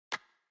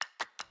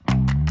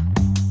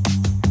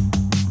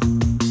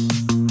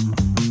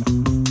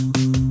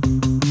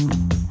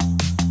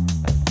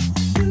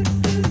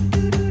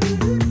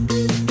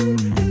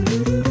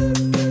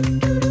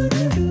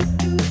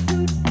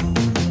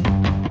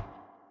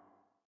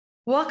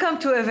Welcome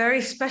to a very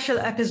special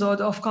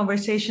episode of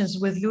Conversations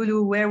with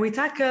Lulu, where we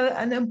tackle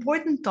an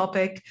important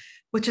topic,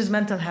 which is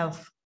mental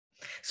health.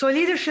 So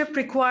leadership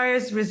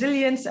requires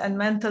resilience and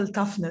mental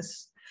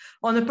toughness.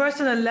 On a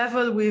personal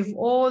level, we've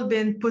all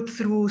been put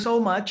through so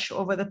much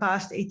over the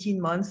past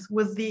 18 months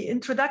with the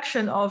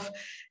introduction of,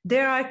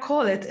 dare I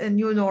call it, a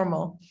new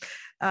normal,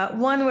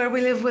 one where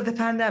we live with the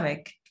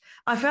pandemic.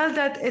 I felt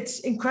that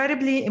it's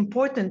incredibly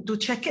important to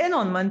check in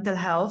on mental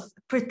health,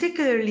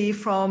 particularly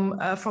from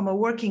a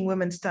working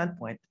women's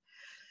standpoint.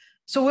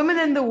 So women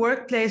in the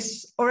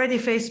workplace already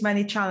face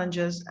many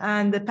challenges,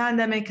 and the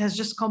pandemic has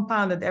just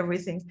compounded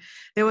everything.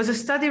 There was a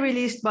study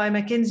released by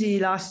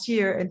McKinsey last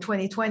year in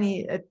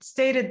 2020. It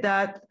stated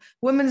that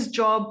women's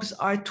jobs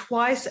are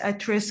twice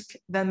at risk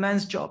than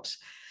men's jobs.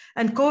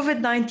 And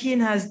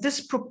COVID-19 has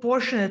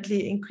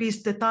disproportionately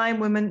increased the time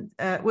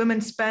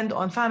women spend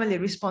on family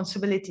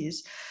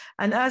responsibilities.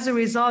 And as a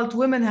result,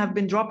 women have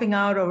been dropping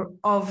out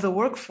of the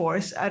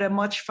workforce at a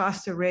much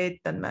faster rate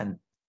than men.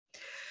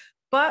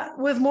 But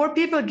with more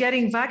people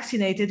getting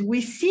vaccinated,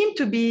 we seem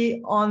to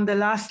be on the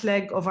last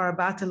leg of our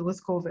battle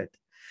with COVID.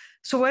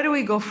 So where do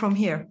we go from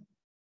here?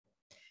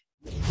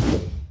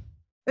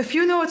 A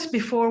few notes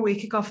before we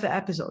kick off the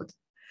episode.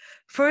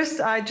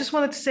 First, I just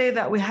wanted to say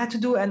that we had to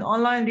do an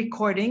online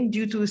recording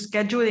due to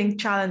scheduling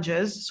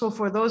challenges. So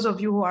for those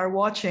of you who are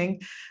watching,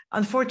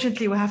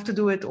 unfortunately, we have to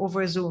do it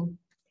over Zoom.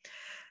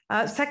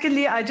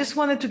 Secondly, I just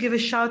wanted to give a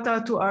shout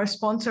out to our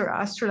sponsor,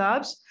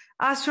 Astrolabs.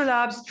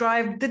 Astrolabs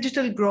drive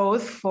digital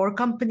growth for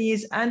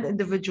companies and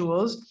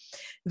individuals.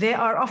 They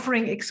are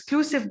offering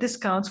exclusive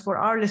discounts for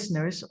our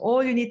listeners.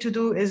 All you need to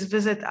do is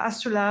visit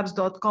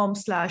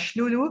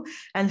astrolabs.com/Lulu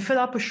and fill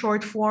up a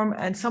short form,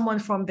 and someone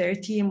from their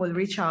team will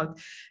reach out.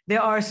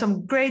 There are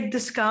some great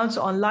discounts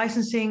on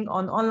licensing,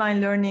 on online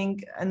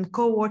learning and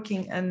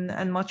co-working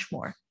and much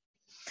more.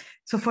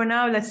 So for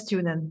now, let's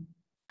tune in.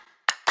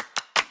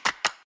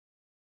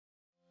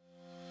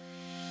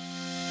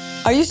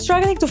 Are you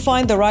struggling to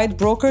find the right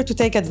broker to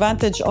take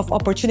advantage of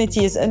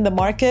opportunities in the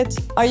market?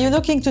 Are you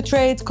looking to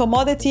trade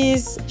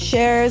commodities,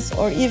 shares,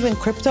 or even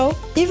crypto?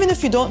 Even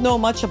if you don't know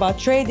much about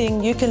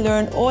trading, you can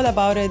learn all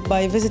about it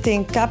by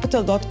visiting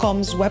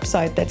Capital.com's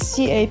website. That's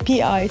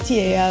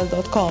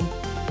Capital.com.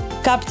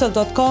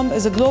 Capital.com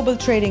is a global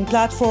trading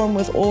platform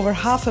with over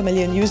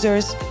 500,000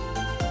 users.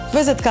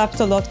 Visit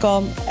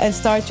Capital.com and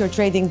start your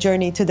trading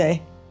journey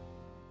today.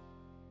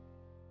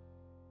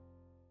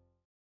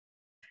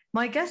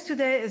 My guest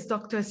today is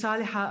Dr.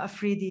 Saliha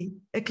Afridi,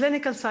 a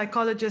clinical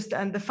psychologist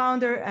and the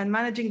founder and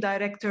managing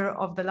director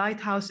of the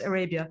Lighthouse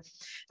Arabia,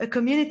 a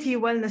community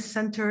wellness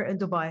center in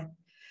Dubai.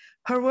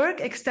 Her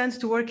work extends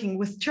to working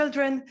with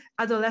children,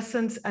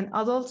 adolescents, and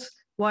adults,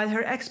 while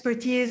her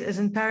expertise is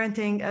in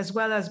parenting as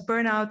well as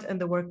burnout in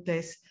the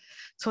workplace.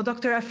 So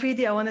Dr.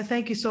 Afridi, I want to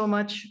thank you so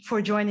much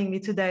for joining me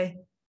today.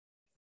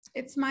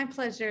 It's my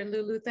pleasure,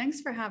 Lulu.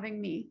 Thanks for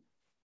having me.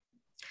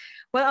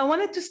 Well, I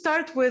wanted to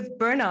start with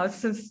burnout,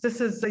 since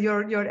this is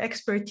your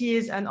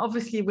expertise. And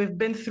obviously, we've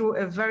been through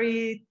a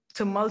very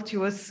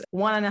tumultuous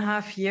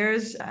 1.5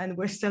 years, and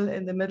we're still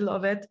in the middle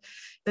of it.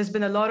 There's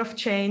been a lot of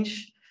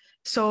change.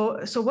 So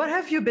what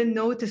have you been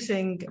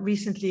noticing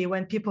recently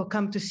when people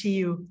come to see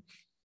you?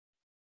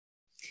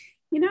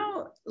 You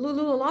know,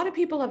 Lulu, a lot of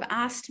people have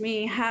asked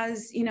me,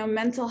 has,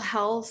 mental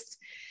health,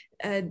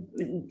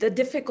 the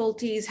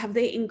difficulties, have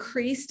they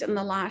increased in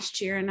the last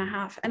 1.5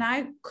 years? And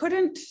I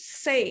couldn't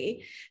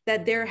say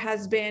that there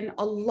has been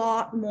a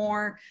lot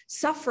more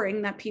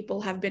suffering that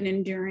people have been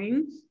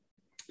enduring.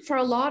 For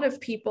a lot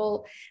of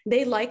people,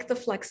 they like the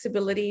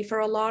flexibility. For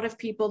a lot of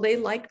people, they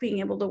like being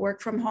able to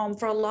work from home.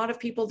 For a lot of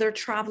people, they're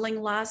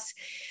traveling less.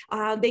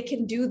 They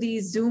can do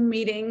these Zoom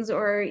meetings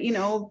or,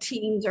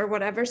 Teams or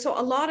whatever. So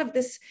a lot of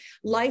this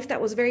life that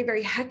was very,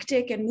 very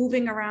hectic and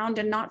moving around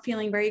and not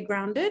feeling very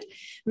grounded,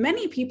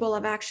 many people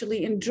have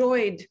actually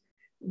enjoyed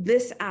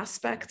this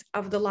aspect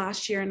of the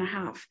last 1.5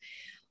 years.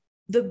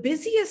 The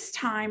busiest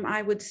time,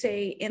 I would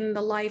say, in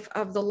the life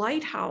of the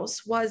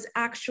Lighthouse was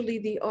actually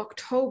the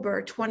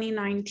October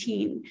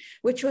 2019,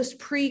 which was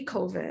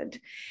pre-COVID.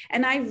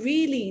 And I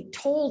really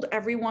told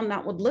everyone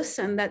that would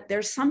listen that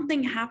there's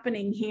something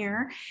happening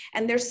here.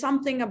 And there's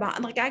something about,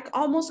 I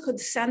almost could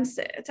sense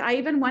it. I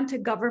even went to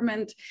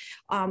government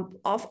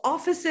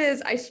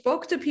offices. I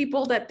spoke to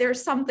people that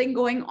there's something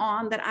going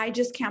on that I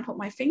just can't put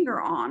my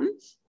finger on.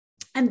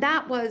 And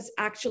that was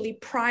actually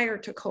prior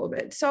to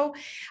COVID. So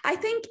I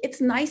think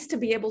it's nice to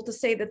be able to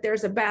say that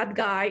there's a bad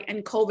guy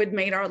and COVID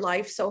made our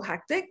life so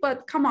hectic.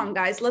 But come on,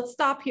 guys, let's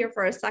stop here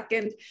for a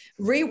second,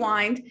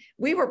 rewind.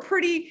 We were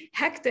pretty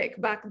hectic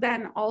back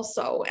then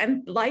also.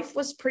 And life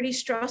was pretty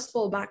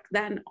stressful back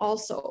then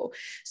also.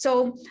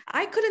 So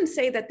I couldn't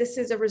say that this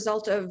is a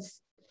result of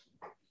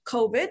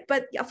COVID,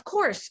 but of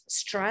course,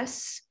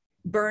 stress,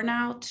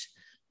 burnout,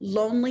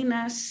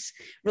 loneliness,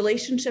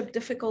 relationship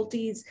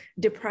difficulties,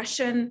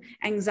 depression,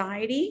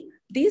 anxiety.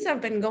 These have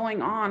been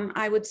going on,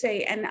 I would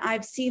say, and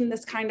I've seen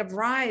this kind of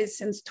rise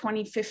since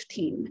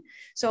 2015.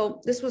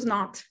 So this was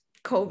not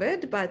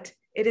COVID, but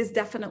it is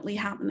definitely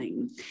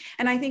happening.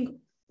 And I think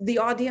the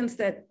audience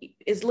that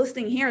is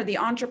listening here, the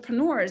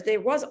entrepreneurs,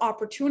 there was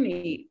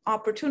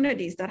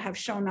opportunities that have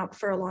shown up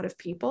for a lot of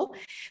people,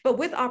 but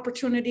with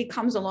opportunity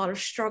comes a lot of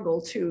struggle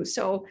too.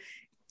 So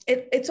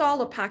it's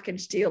all a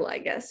package deal, I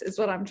guess, is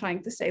what I'm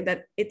trying to say,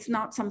 that it's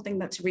not something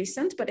that's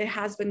recent, but it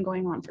has been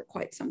going on for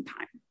quite some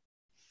time.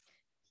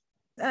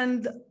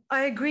 And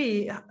I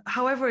agree.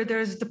 However,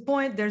 there's a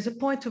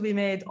point to be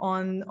made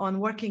on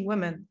working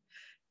women,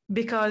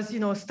 because,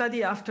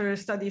 study after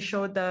study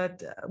showed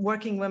that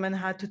working women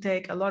had to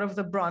take a lot of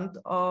the brunt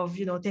of,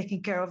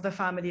 taking care of the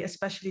family,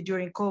 especially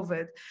during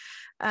COVID.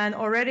 And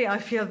already I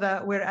feel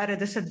that we're at a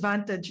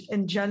disadvantage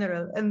in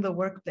general in the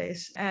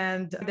workplace.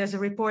 And there's a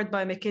report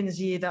by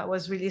McKinsey that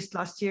was released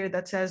last year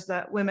that says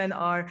that women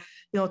are,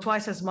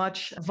 twice as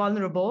much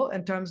vulnerable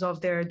in terms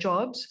of their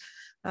jobs.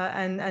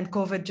 And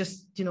COVID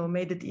just,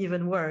 made it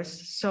even worse.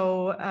 So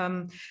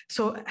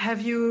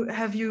have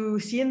you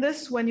seen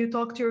this when you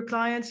talk to your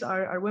clients?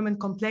 Are women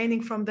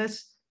complaining from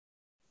this?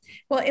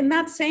 Well, in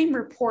that same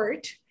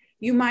report,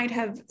 you might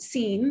have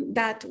seen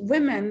that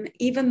women,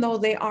 even though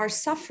they are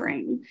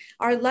suffering,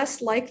 are less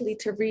likely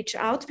to reach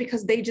out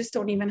because they just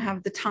don't even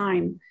have the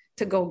time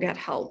to go get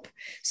help.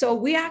 So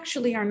we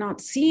actually are not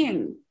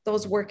seeing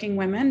those working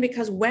women,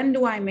 because when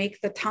do I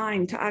make the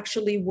time to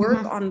actually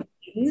work on the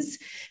things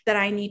that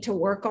I need to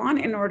work on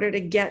in order to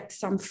get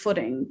some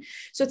footing?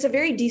 So it's a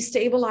very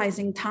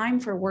destabilizing time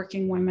for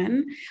working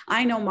women.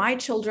 I know my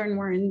children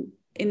were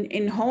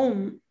in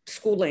home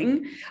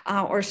schooling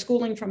or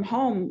schooling from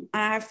home.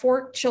 I have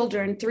 4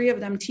 children, 3 of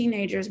them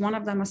teenagers, one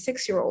of them a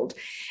 6-year-old.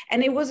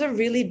 And it was a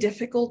really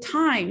difficult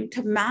time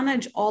to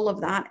manage all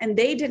of that. And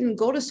they didn't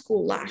go to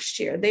school last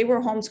year. They were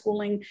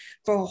homeschooling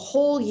for a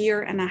whole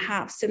year and a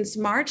half, since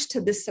March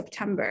to this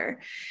September.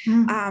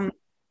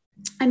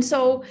 And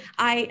so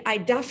I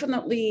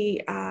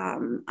definitely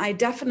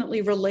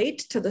relate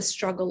to the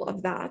struggle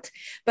of that.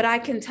 But I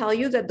can tell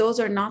you that those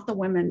are not the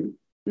women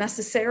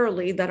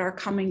necessarily that are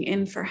coming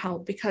in for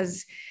help,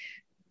 because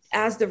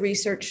as the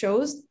research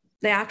shows,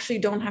 they actually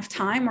don't have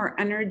time or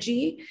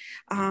energy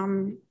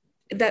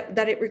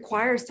that it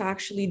requires to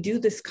actually do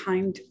this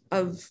kind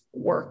of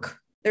work.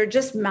 They're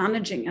just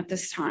managing at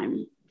this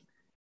time,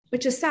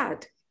 which is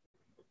sad.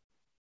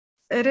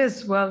 It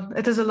is. Well,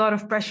 it is a lot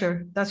of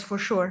pressure, that's for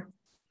sure.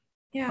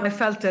 Yeah, I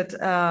felt it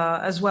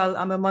as well.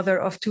 I'm a mother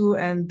of 2,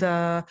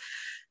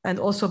 and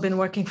also been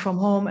working from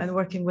home and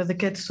working with the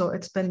kids. So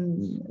it's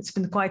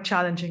been quite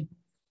challenging.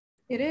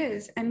 it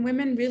is. And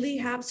women really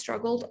have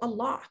struggled a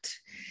lot.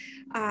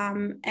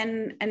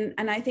 And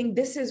I think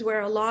this is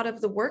where a lot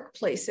of the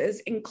workplaces,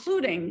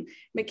 including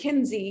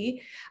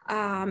McKinsey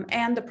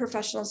and the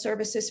professional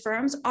services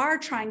firms, are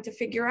trying to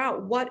figure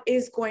out what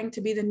is going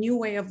to be the new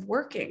way of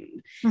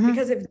working.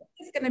 Because if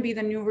this is going to be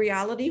the new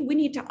reality, we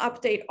need to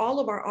update all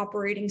of our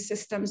operating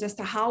systems as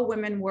to how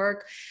women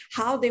work,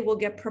 how they will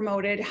get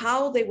promoted,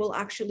 how they will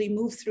actually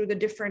move through the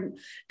different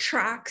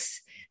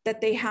tracks that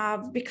they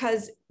have,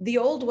 because the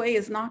old way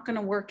is not going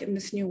to work in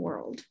this new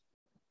world.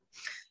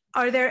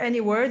 Are there any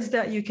words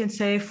that you can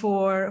say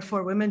for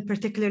women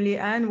particularly,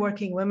 and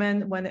working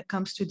women, when it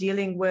comes to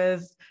dealing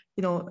with,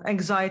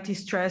 anxiety,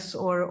 stress,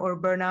 or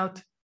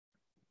burnout?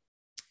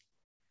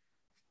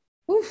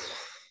 Oof.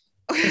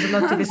 There's a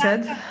lot to be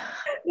said.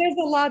 There's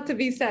a lot to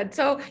be said.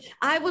 So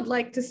I would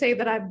like to say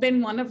that I've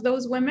been one of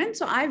those women.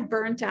 So I've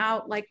burnt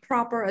out like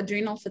proper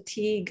adrenal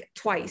fatigue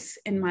twice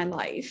in my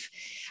life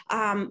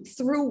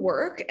through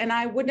work. And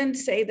I wouldn't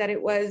say that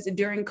it was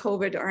during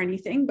COVID or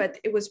anything, but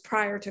it was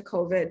prior to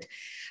COVID,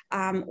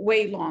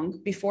 way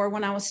long before,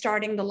 when I was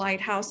starting the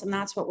Lighthouse, and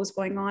that's what was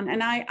going on.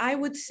 And I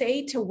would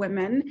say to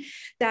women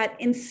that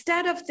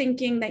instead of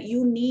thinking that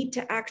you need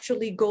to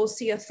actually go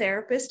see a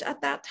therapist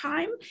at that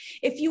time,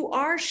 if you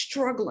are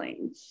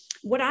struggling,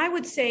 what I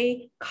would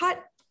say,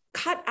 cut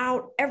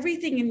out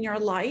everything in your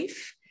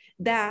life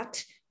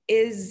that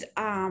is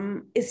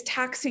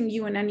taxing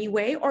you in any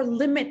way, or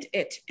limit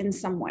it in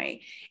some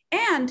way,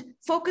 and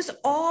focus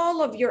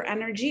all of your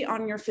energy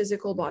on your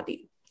physical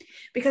body.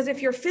 Because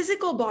if your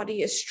physical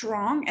body is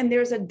strong and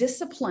there's a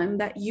discipline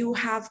that you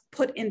have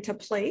put into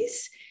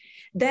place,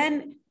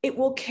 then it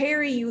will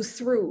carry you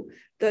through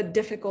the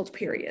difficult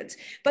periods.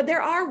 But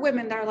there are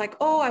women that are like,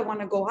 oh, I want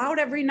to go out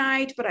every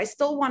night, but I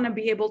still want to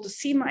be able to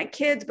see my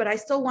kids, but I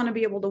still want to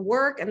be able to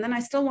work, and then I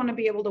still want to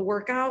be able to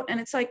work out. And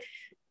it's like,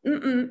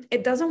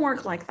 it doesn't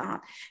work like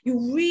that.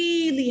 You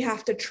really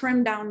have to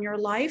trim down your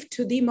life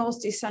to the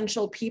most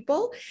essential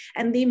people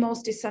and the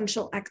most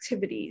essential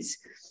activities.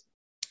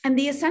 And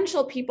the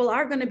essential people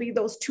are going to be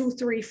those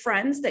 2-3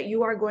 friends that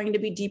you are going to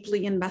be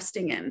deeply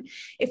investing in.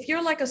 If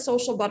you're like a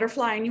social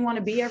butterfly and you want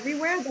to be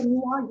everywhere, then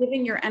you are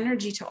giving your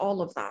energy to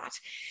all of that,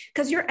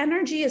 because your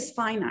energy is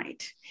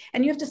finite,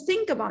 and you have to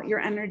think about your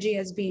energy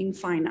as being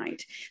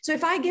finite. So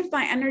if I give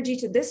my energy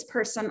to this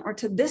person or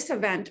to this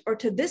event or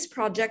to this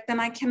project, then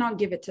I cannot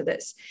give it to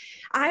this.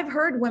 I've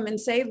heard women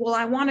say, well,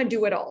 I want to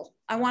do it all.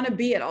 I want to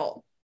be it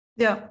all.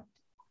 Yeah.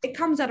 It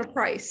comes at a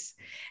price,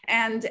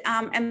 and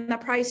the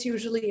price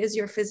usually is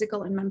your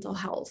physical and mental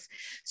health.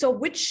 So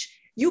which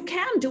You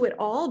can do it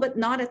all, but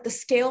not at the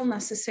scale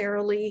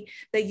necessarily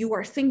that you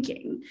are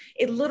thinking.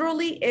 It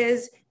literally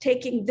is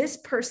taking this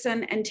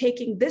person and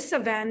taking this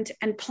event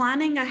and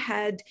planning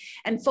ahead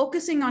and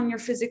focusing on your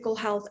physical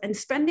health and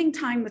spending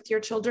time with your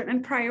children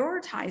and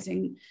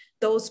prioritizing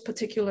those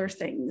particular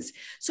things.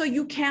 So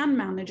you can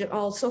manage it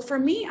all. So for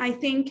me,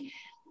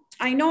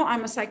 I know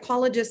I'm a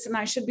psychologist and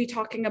I should be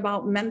talking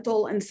about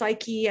mental and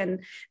psyche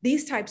and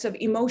these types of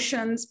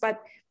emotions, but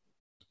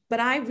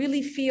I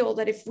really feel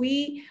that if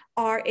we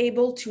are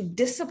able to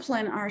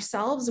discipline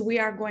ourselves, we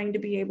are going to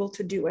be able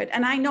to do it.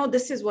 And I know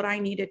this is what I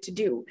needed to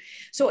do.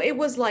 So it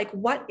was like,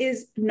 what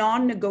is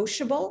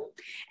non-negotiable?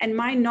 And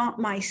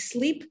my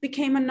sleep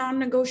became a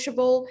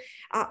non-negotiable.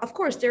 Of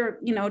course, there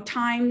are,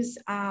 times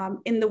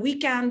in the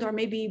weekend or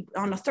maybe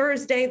on a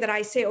Thursday that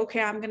I say,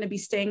 okay, I'm going to be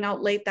staying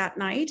out late that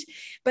night,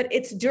 but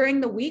it's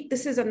during the week.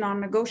 This is a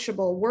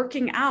non-negotiable.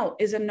 Working out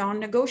is a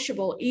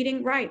non-negotiable.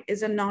 Eating right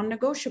is a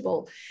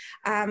non-negotiable.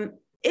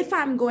 If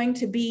I'm going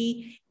to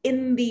be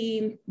in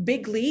the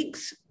big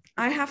leagues,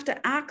 I have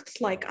to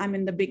act like I'm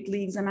in the big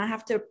leagues and I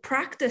have to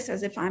practice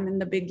as if I'm in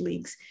the big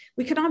leagues.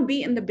 We cannot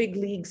be in the big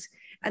leagues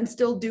and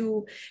still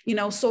do,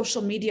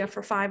 social media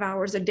for 5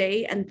 hours a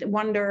day and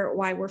wonder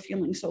why we're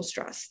feeling so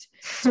stressed.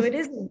 So it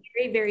is a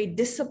very, very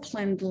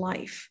disciplined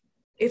life.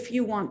 If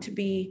you want to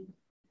be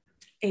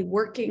a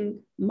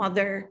working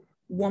mother,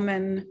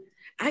 woman,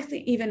 I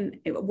think even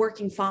a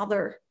working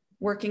father,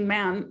 working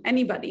man,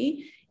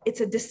 anybody, it's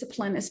a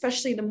discipline,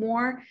 especially the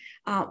more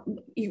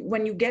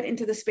when you get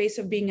into the space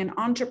of being an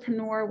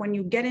entrepreneur, when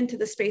you get into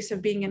the space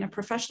of being in a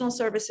professional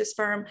services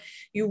firm,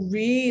 you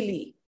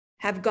really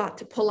have got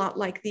to pull out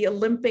like the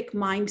Olympic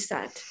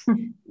mindset.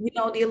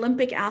 The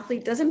Olympic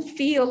athlete doesn't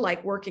feel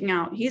like working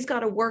out. He's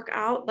got to work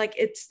out like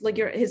it's like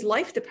his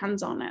life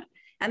depends on it.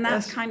 And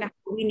that's kind of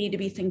how we need to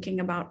be thinking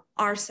about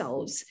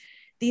ourselves.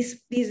 These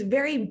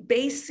very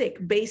basic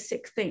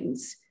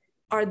things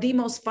are the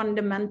most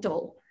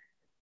fundamental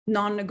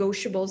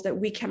non-negotiables that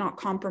we cannot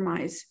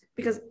compromise,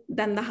 because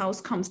then the house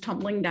comes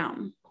tumbling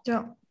down.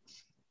 Yeah.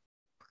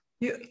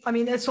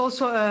 It's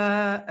also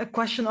a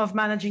question of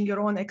managing your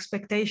own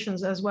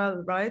expectations as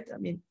well, right?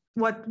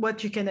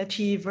 What you can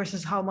achieve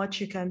versus how much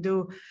you can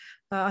do.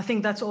 I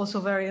think that's also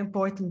very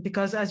important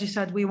because, as you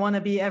said, we want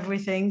to be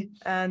everything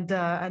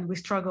and we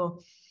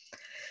struggle.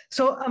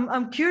 So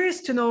I'm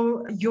curious to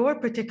know your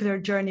particular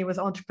journey with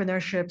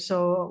entrepreneurship.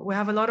 So we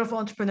have a lot of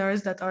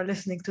entrepreneurs that are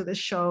listening to this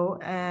show,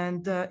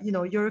 and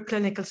you're a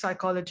clinical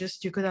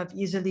psychologist. You could have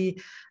easily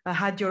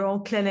had your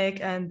own clinic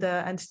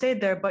and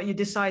stayed there, but you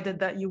decided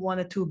that you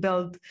wanted to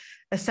build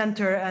a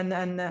center and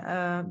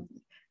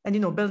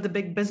build a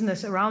big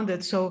business around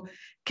it. So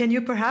can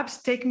you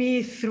perhaps take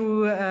me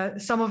through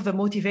some of the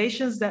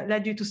motivations that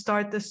led you to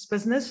start this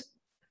business?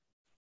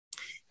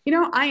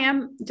 I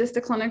am just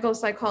a clinical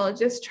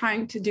psychologist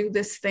trying to do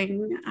this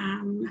thing.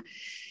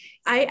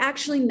 I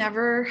actually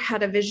never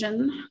had a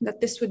vision that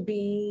this would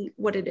be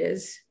what it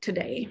is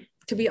today,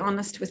 to be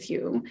honest with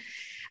you.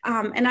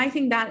 And I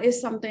think that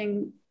is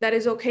something that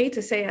is okay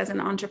to say as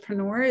an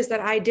entrepreneur, is that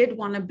I did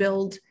want to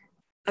build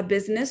a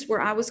business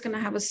where I was going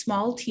to have a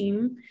small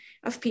team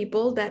of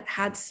people that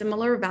had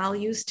similar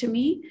values to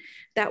me,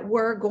 that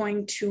were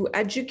going to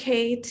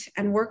educate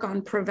and work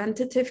on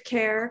preventative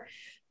care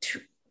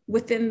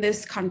within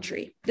this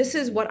country. This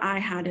is what I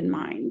had in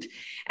mind.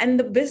 And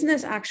the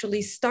business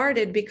actually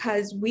started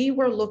because we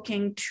were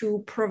looking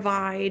to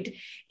provide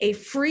a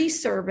free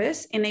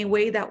service in a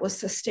way that was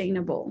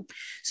sustainable.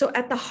 So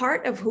at the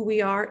heart of who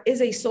we are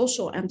is a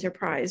social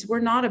enterprise.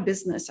 We're not a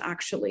business,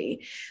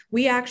 actually.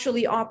 We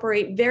actually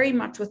operate very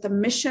much with a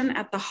mission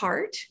at the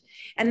heart.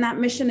 And that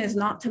mission is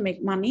not to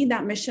make money.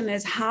 That mission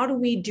is, how do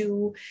we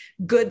do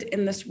good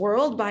in this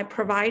world by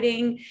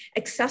providing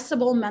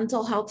accessible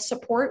mental health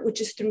support,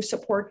 which is through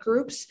support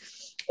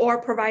groups,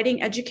 or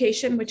providing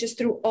education, which is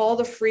through all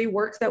the free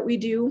work that we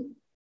do,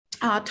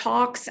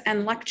 talks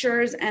and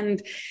lectures,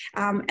 and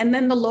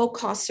then the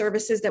low-cost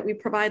services that we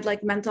provide,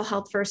 like mental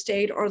health first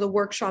aid or the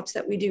workshops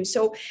that we do.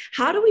 So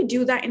how do we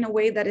do that in a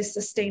way that is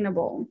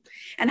sustainable?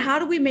 And how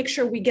do we make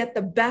sure we get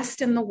the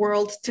best in the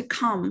world to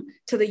come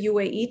to the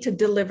UAE to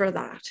deliver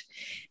that?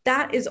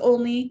 That is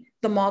only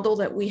the model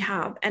that we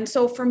have. And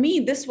so for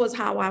me, this was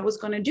how I was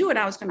going to do it.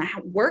 I was going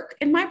to work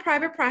in my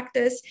private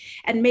practice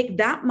and make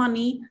that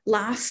money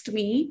last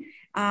me,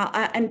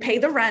 and pay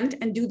the rent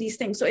and do these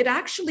things. So it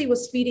actually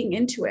was feeding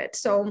into it.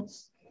 So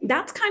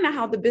that's kind of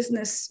how the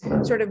business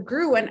sort of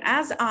grew. And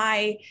as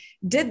I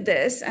did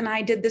this, and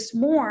I did this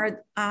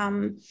more,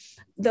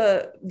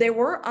 there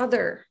were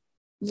other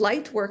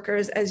light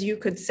workers, as you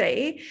could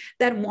say,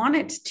 that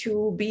wanted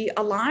to be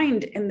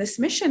aligned in this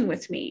mission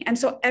with me. And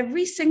so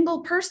every single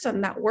person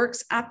that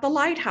works at the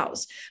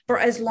lighthouse, for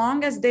as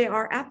long as they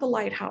are at the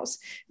lighthouse,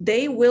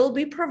 they will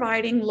be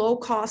providing low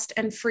cost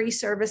and free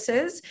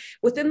services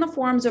within the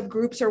forms of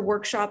groups or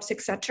workshops,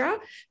 etc.,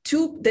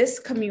 to this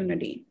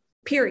community,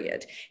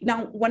 period.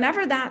 Now,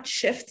 whenever that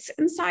shifts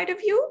inside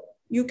of you,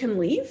 you can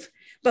leave.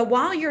 But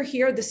while you're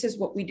here, this is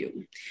what we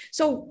do.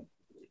 So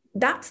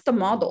that's the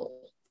model.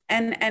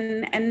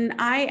 And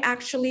I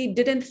actually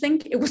didn't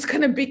think it was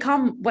going to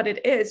become what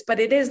it is, but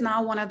it is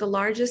now one of the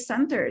largest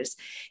centers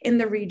in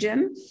the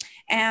region.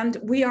 And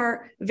we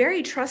are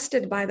very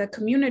trusted by the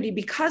community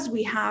because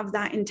we have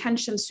that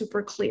intention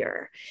super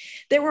clear.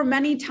 There were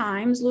many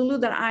times, Lulu,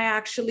 that I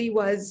actually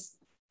was,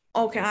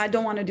 okay, I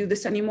don't want to do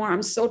this anymore.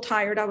 I'm so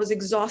tired. I was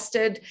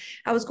exhausted.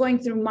 I was going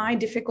through my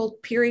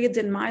difficult periods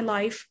in my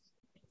life,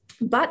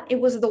 but it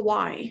was the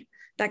why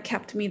that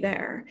kept me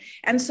there.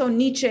 And so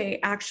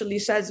Nietzsche actually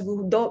says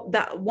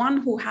that one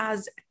who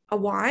has a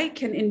why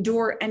can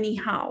endure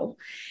anyhow.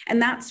 And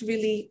that's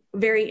really a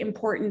very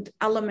important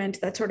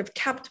element that sort of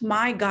kept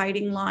my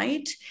guiding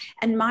light.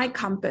 And my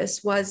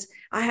compass was,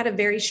 I had a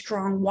very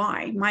strong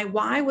why. My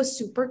why was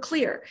super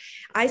clear.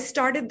 I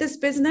started this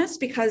business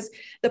because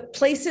the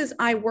places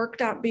I worked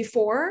at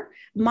before,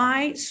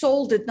 my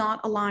soul did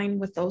not align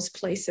with those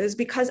places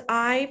because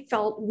I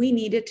felt we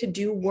needed to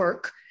do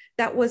work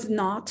that was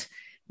not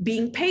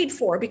being paid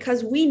for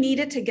because we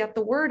needed to get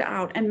the word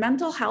out. And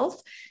mental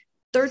health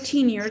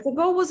 13 years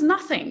ago was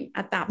nothing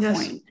at that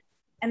point.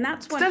 And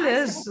that's when still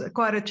is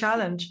quite a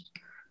challenge.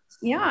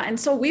 Yeah. And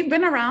so we've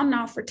been around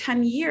now for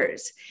 10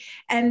 years.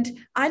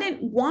 And I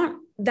didn't want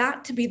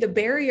that to be the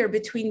barrier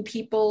between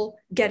people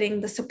getting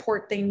the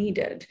support they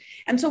needed.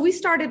 And so we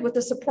started with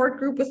a support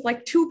group with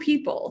like 2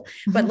 people,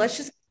 but let's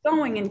just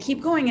going and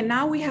keep going. And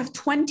now we have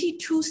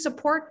 22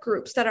 support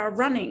groups that are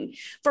running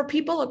for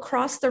people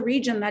across the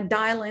region that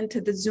dial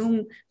into the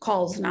Zoom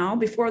calls now.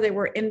 Before they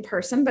were in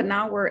person, but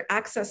now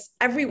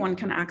everyone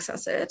can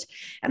access it,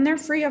 and they're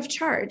free of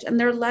charge, and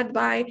they're led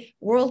by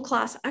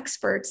world-class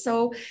experts.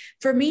 So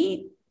for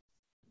me,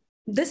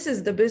 this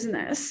is the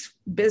business,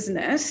 but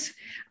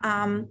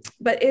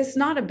it's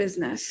not a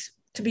business,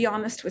 to be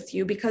honest with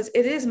you, because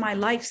it is my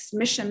life's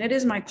mission. It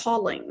is my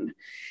calling.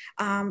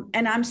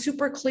 And I'm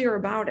super clear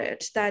about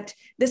it, that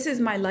this is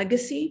my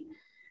legacy.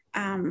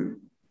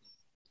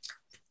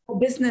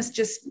 Business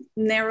just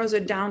narrows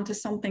it down to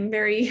something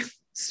very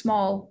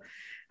small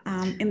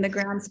in the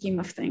grand scheme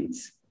of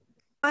things.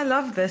 I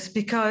love this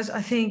because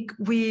I think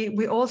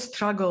we all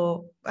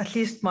struggle, at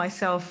least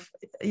myself,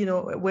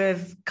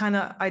 with kind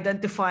of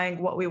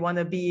identifying what we want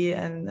to be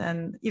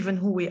and even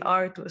who we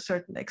are to a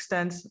certain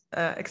extent.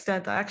 I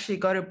actually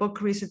got a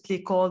book recently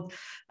called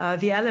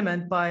The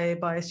Element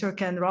by Sir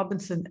Ken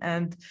Robinson.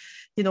 And,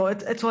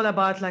 it's all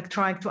about like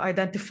trying to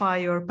identify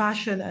your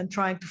passion and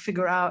trying to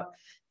figure out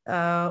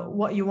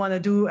what you want to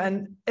do.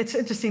 And it's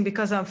interesting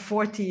because I'm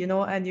 40,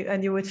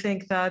 and you would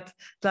think that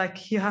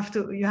like you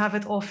have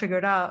it all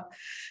figured out.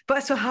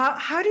 But so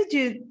how did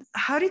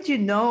you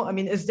know? I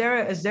mean, is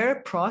there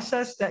a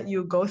process that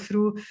you go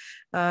through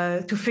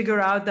to figure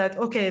out that,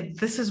 okay,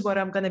 this is what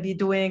I'm going to be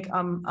doing.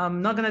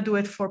 I'm not going to do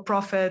it for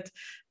profit.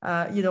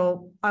 I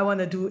want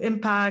to do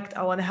impact.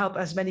 I want to help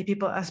as many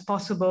people as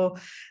possible.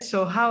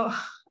 So how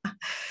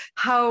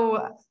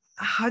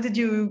did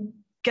you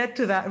get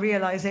to that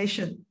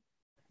realization?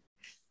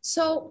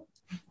 So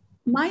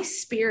my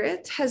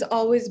spirit has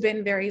always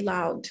been very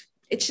loud.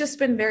 It's just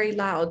been very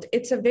loud.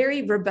 It's a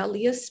very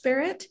rebellious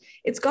spirit.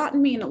 It's gotten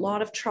me in a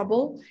lot of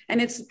trouble,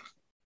 and it's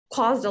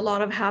caused a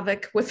lot of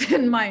havoc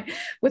within my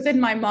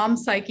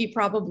mom's psyche,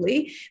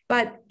 probably.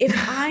 But if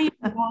my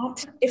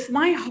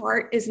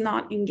heart is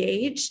not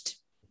engaged,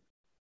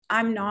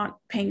 I'm not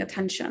paying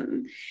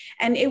attention.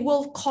 And it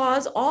will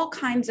cause all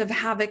kinds of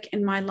havoc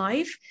in my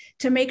life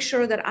to make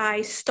sure that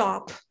I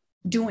stop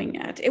doing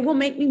it. It will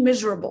make me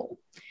miserable.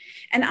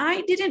 And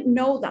I didn't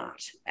know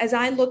that as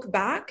I look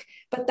back,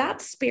 but that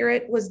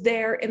spirit was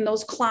there in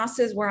those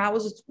classes where I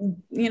was,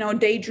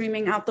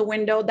 daydreaming out the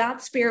window.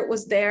 That spirit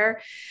was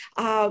there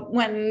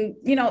when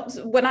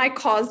I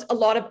caused a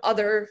lot of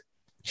other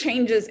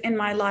changes in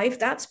my life.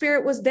 That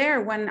spirit was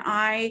there when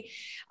I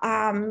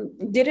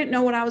didn't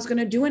know what I was going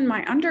to do in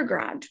my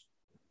undergrad.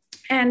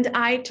 And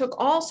I took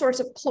all sorts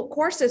of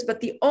courses,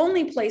 but the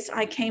only place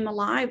I came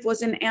alive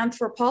was in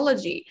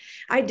anthropology.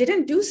 I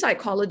didn't do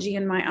psychology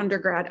in my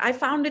undergrad. I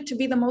found it to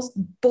be the most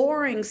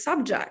boring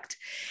subject.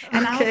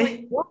 And I was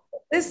like, what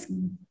is this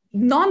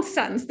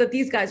nonsense that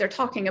these guys are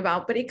talking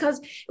about? But because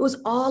it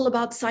was all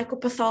about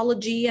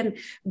psychopathology and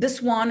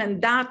this one and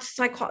that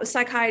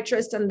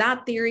psychiatrist and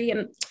that theory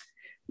and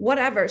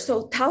whatever.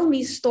 So tell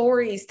me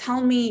stories,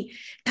 tell me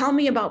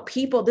about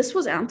people. This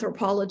was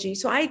anthropology.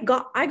 So I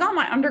got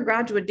my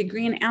undergraduate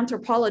degree in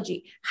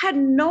anthropology. Had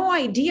no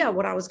idea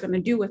what I was going to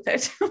do with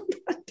it.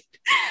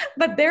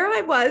 But there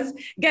I was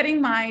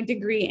getting my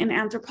degree in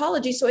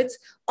anthropology. So it's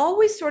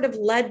always sort of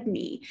led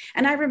me.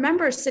 And I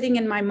remember sitting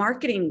in my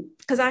marketing,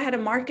 because I had a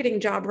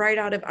marketing job right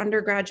out of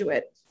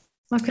undergraduate.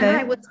 Okay. And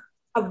I was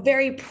a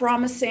very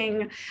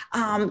promising,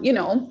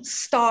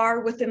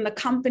 star within the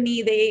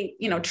company. They,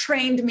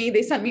 trained me.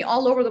 They sent me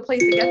all over the place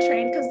to get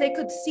trained because they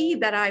could see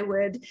that I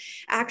would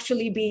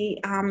actually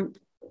be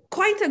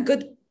quite a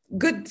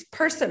good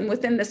person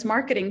within this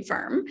marketing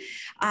firm,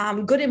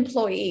 good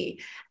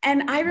employee.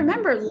 And I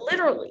remember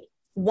literally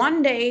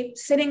one day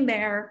sitting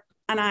there,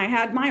 and I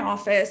had my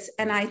office,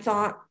 and I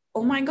thought,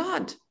 oh my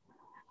God,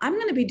 I'm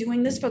going to be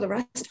doing this for the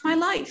rest of my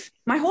life.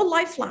 My whole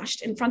life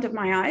flashed in front of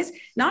my eyes,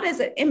 not as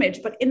an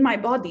image, but in my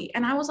body.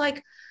 And I was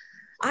like,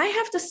 I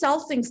have to sell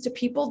things to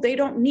people they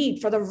don't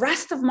need for the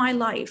rest of my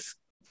life.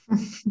 I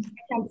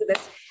can't do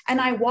this.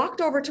 And I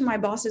walked over to my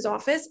boss's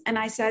office and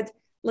I said,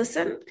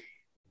 listen,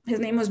 his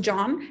name was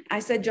John. I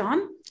said,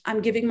 John,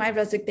 I'm giving my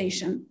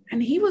resignation.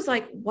 And he was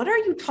like, what are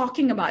you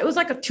talking about? It was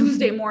like a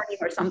Tuesday morning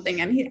or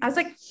something. And I was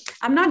like,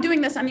 I'm not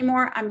doing this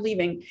anymore. I'm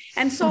leaving.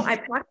 And so I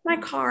packed my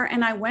car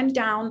and I went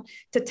down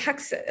to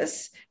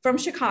Texas from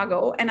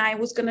Chicago, and I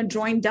was going to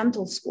join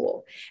dental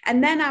school.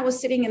 And then I was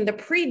sitting in the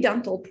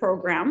pre-dental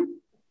program,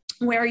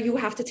 where you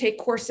have to take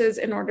courses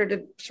in order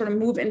to sort of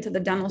move into the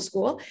dental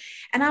school.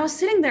 And I was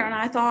sitting there and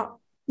I thought,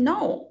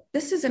 no,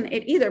 this isn't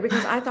it either,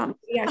 because I thought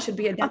maybe I should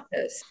be a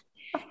dentist.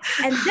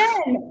 And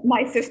then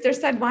my sister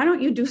said, why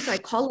don't you do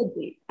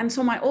psychology? And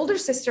so my older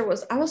sister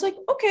I was like,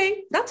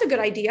 okay, that's a good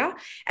idea.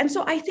 And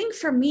so I think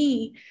for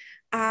me,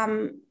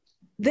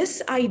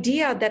 this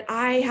idea that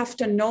I have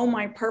to know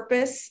my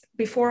purpose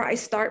before I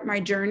start my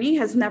journey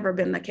has never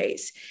been the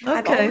case. Okay.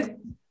 I've always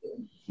been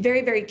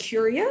very, very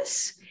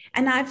curious.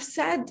 And I've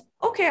said,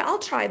 okay, I'll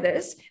try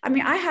this. I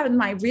mean, I had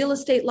my real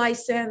estate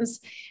license,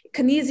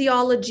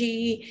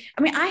 kinesiology.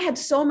 I mean, I had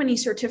so many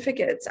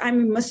certificates.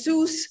 I'm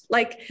masseuse,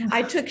 like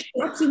I took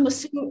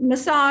shiatsu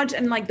massage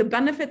and like the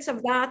benefits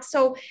of that.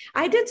 So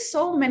I did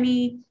so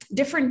many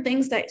different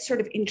things that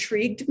sort of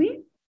intrigued me.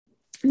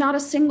 Not a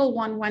single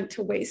one went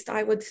to waste,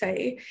 I would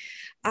say.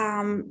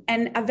 And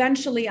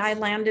eventually I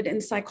landed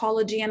in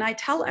psychology. And I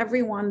tell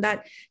everyone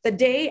that the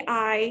day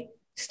I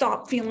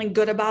stop feeling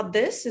good about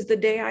this is the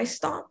day I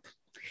stop.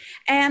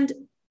 And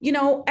you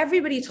know,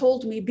 everybody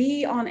told me,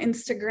 be on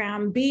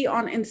Instagram.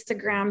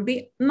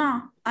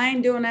 No, I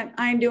ain't doing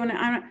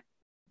it.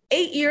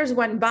 8 years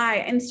went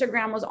by.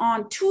 Instagram was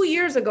on. 2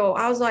 years ago,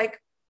 I was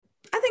like,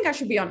 I think I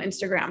should be on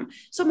Instagram.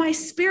 So my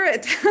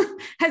spirit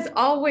has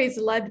always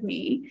led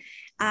me.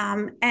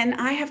 And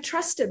I have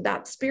trusted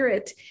that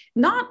spirit.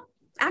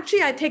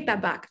 Actually, I take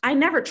that back. I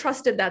never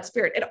trusted that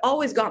spirit. It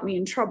always got me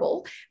in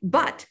trouble,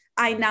 but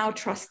I now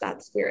trust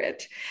that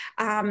spirit.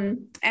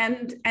 And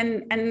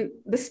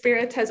the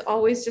spirit has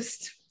always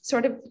just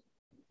sort of,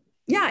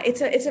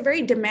 it's a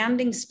very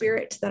demanding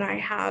spirit that I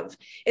have.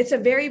 It's a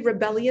very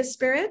rebellious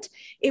spirit.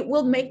 It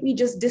will make me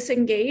just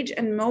disengage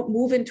and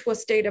move into a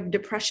state of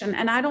depression.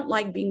 And I don't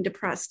like being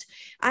depressed.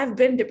 I've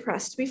been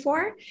depressed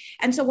before.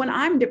 And so when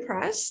I'm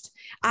depressed,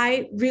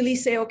 I really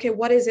say, okay,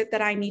 what is it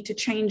that I need to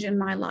change in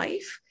my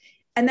life?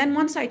 And then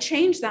once I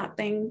change that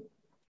thing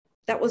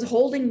that was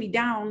holding me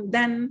down,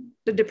 then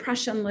the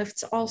depression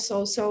lifts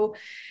also. So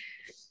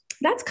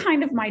that's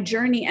kind of my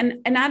journey.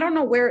 And I don't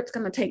know where it's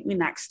going to take me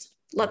next.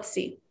 Let's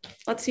see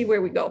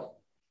where we go.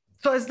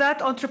 So is that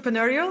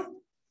entrepreneurial?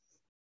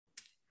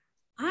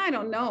 I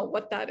don't know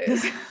what that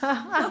is.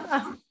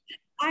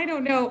 I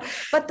don't know.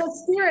 But the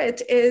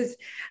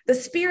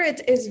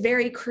spirit is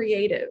very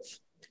creative.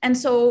 And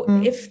so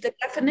if the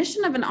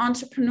definition of an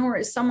entrepreneur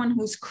is someone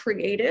who's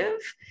creative,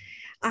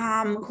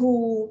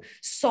 who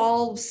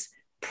solves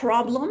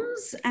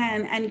problems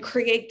and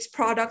creates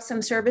products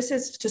and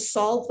services to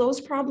solve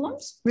those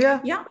problems.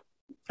 Yeah.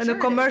 In a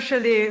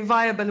commercially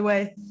viable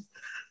way.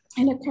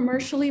 In a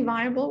commercially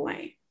viable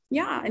way.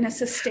 Yeah. In a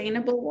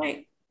sustainable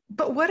way.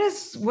 But what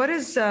is,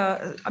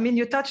 I mean,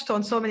 you touched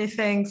on so many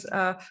things.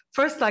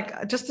 First,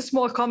 like just a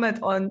small comment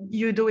on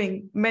you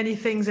doing many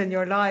things in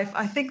your life.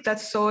 I think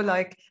that's so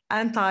like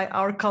anti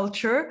our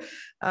culture,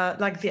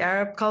 like the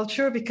Arab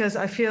culture, because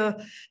I feel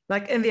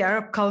like in the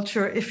Arab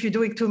culture, if you're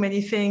doing too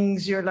many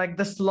things, you're like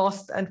this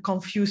lost and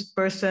confused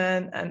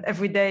person, and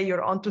every day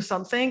you're onto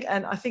something.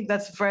 And I think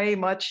that's very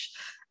much,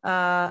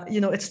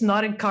 it's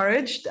not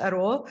encouraged at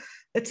all.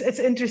 It's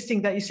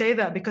interesting that you say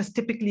that, because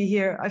typically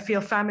here, I feel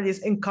families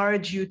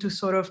encourage you to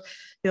sort of,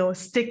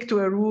 stick to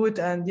a route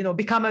and,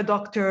 become a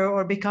doctor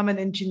or become an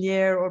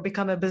engineer or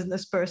become a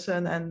business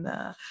person. And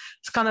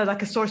it's kind of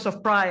like a source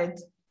of pride.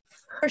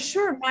 For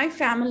sure. My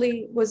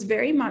family was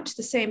very much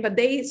the same, but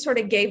they sort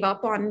of gave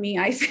up on me.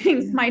 I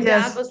think my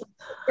dad was like,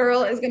 the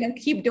girl is going to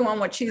keep doing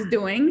what she's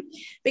doing,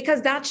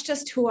 because that's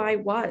just who I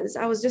was.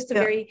 I was just a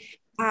very,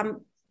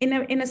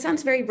 in a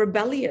sense, very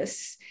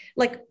rebellious.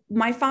 Like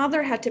my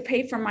father had to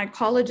pay for my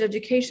college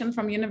education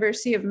from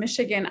University of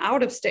Michigan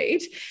out of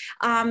state.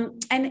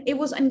 And it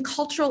was in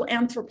cultural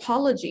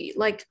anthropology.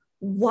 Like,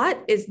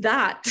 what is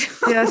that?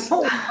 Yes.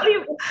 What do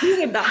you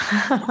do with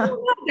that? I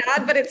don't know,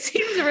 Dad, but it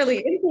seems really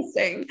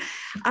interesting.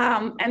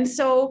 And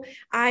so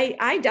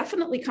I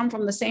definitely come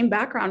from the same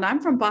background. I'm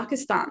from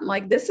Pakistan.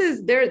 Like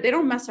they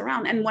don't mess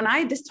around. And when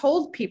I just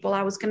told people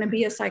I was going to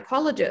be a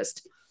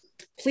psychologist,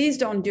 please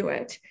don't do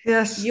it.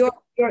 Yes. You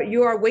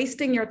are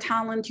wasting your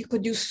talent. You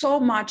could do so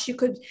much. You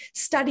could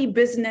study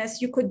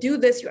business. You could do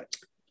this.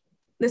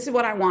 This is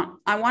what I want.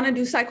 I want to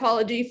do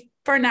psychology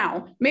for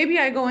now. Maybe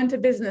I go into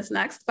business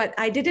next, but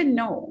I didn't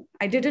know.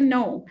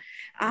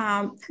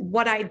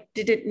 What I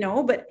didn't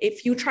know. But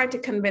if you tried to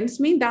convince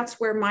me, that's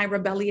where my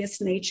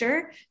rebellious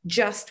nature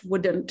just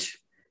wouldn't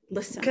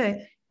listen.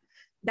 Okay.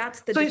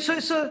 That's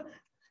the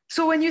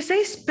So when you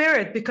say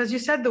spirit, because you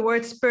said the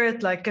word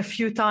spirit like a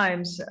few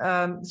times,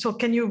 so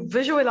can you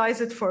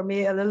visualize it for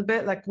me a little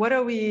bit? Like, what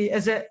are we?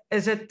 Is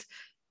it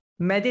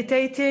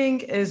meditating?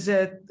 Is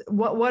it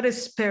what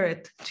is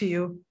spirit to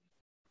you?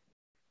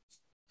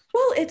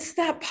 Well, it's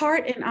that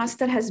part in us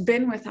that has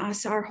been with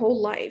us our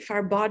whole life.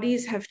 Our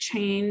bodies have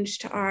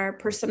changed, our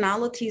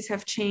personalities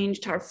have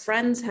changed, our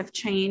friends have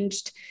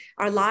changed,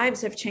 our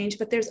lives have changed,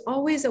 but there's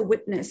always a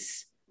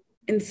witness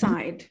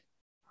inside,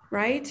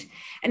 right?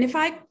 And if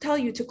I tell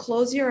you to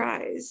close your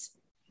eyes,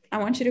 I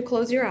want you to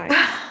close your eyes.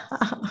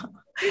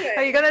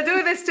 Are you gonna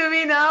do this to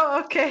me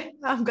now? Okay,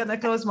 I'm gonna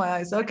close my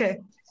eyes. Okay.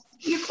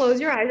 You close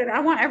your eyes, and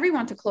I want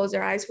everyone to close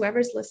their eyes,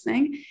 whoever's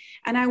listening.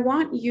 And I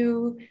want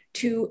you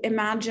to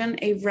imagine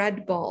a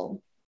red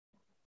ball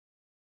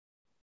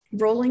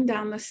rolling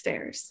down the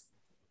stairs.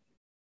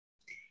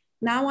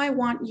 Now I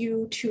want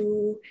you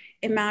to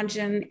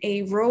imagine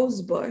a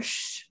rose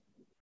bush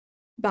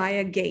by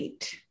a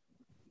gate.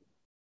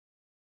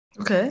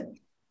 Okay.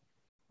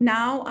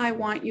 Now I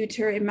want you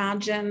to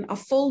imagine a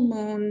full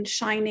moon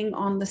shining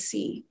on the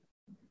sea.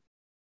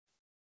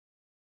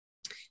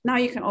 Now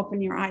you can open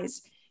your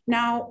eyes.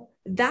 Now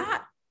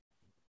that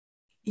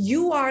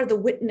you are the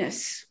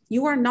witness,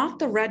 you are not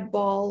the red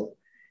ball,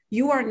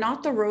 you are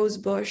not the rose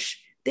bush.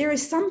 There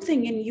is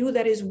something in you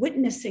that is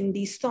witnessing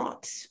these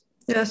thoughts.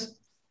 Yes.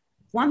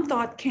 One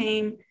thought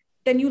came,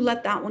 then you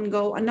let that one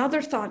go.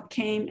 Another thought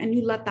came and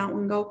you let that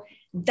one go.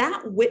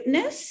 That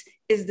witness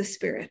is the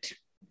spirit.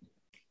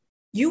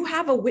 You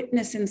have a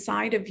witness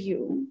inside of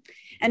you,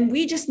 and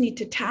we just need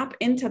to tap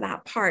into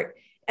that part.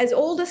 As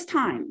old as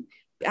time,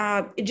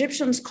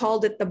 Egyptians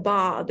called it the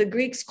Ba, the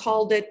Greeks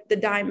called it the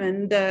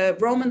diamond, the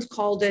Romans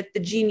called it the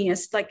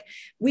genius. Like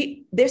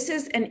this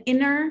is an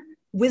inner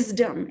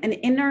wisdom, an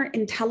inner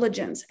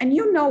intelligence, and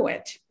you know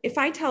it. If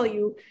I tell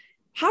you,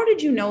 how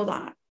did you know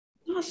that?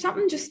 Oh,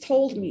 something just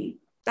told me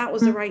that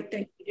was the right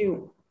thing to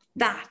do.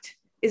 That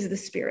is the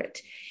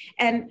spirit.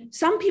 And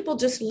some people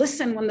just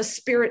listen when the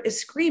spirit is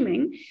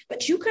screaming,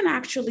 but you can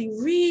actually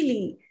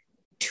really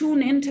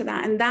tune into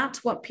that. And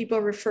that's what people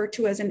refer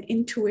to as an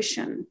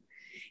intuition.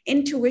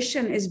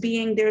 Intuition is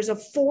there's a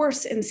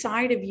force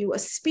inside of you, a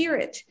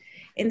spirit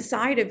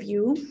inside of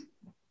you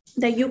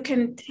that you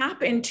can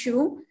tap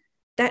into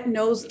that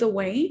knows the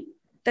way,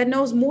 that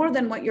knows more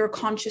than what your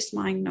conscious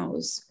mind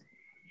knows.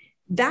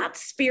 That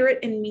spirit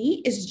in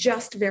me is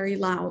just very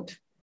loud.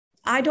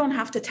 I don't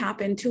have to tap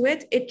into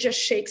it. It just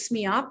shakes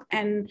me up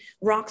and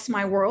rocks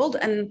my world.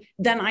 And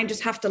then I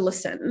just have to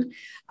listen.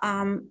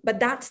 But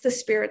that's the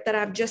spirit that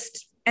I've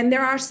just, and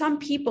there are some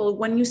people,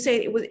 when you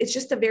say it's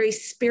just a very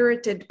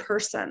spirited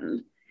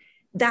person,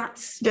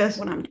 that's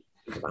what I'm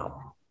talking about.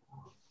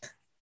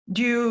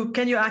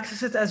 Can you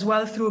access it as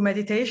well through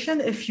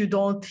meditation if you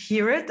don't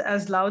hear it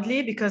as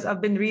loudly? Because I've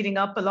been reading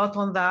up a lot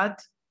on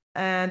that,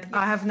 and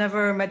I have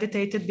never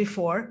meditated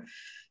before,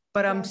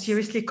 but I'm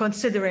seriously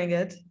considering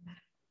it.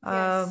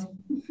 Yes.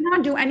 You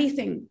cannot do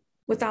anything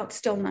without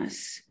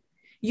stillness.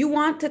 You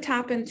want to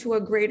tap into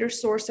a greater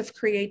source of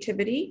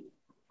creativity,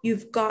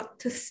 you've got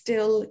to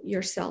still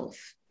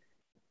yourself.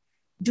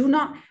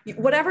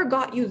 Whatever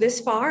got you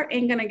this far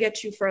ain't going to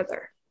get you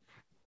further.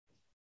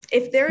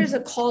 If there is a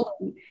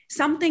calling,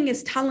 something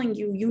is telling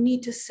you, you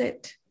need to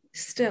sit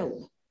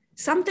still.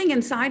 Something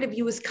inside of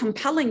you is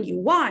compelling you.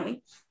 Why?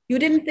 You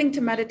didn't think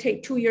to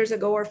meditate 2 years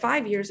ago or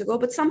 5 years ago,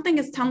 but something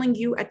is telling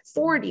you at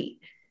 40,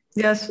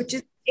 which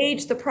is the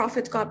age the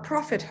prophets got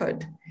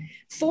prophethood.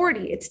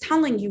 40, it's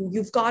telling you,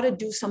 you've got to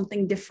do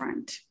something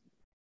different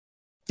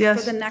for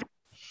the next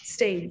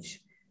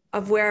stage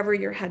of wherever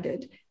you're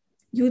headed.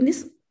 You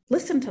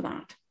listen to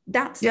that.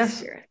 That's the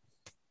spirit.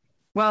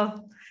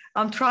 Well,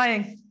 I'm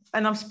trying,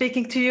 and I'm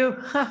speaking to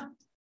you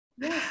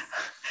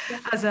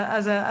as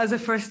a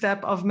first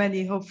step of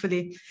many,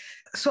 hopefully.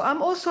 So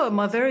I'm also a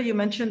mother. You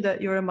mentioned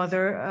that you're a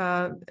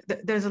mother.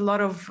 There's a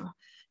lot of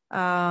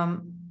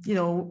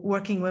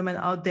working women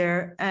out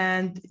there,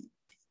 and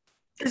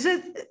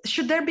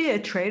should there be a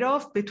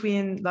trade-off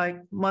between like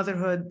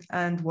motherhood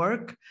and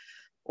work,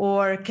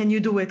 or can you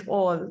do it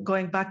all?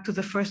 Going back to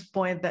the first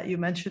point that you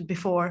mentioned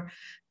before,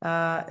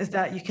 is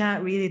that you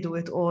can't really do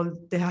it all.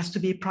 There has to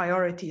be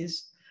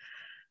priorities.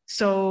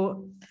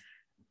 So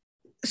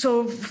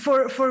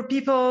for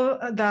people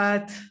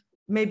that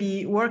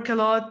maybe work a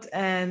lot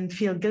and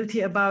feel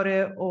guilty about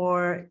it,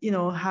 or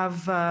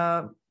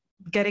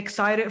get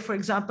excited, for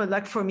example,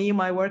 like for me,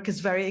 my work is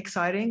very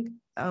exciting.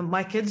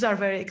 My kids are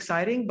very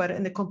exciting, but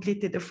in a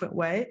completely different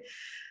way.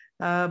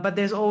 But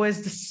there's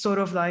always this sort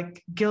of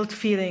like guilt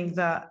feeling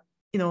that,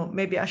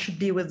 maybe I should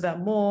be with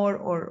them more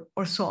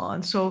or so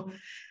on. So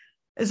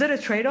is it a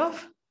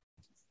trade-off?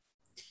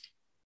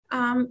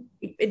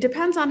 It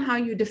depends on how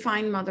you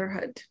define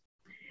motherhood.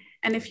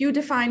 And if you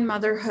define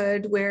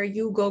motherhood where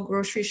you go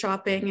grocery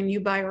shopping and you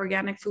buy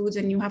organic foods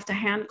and you have to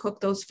hand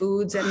cook those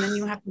foods, and then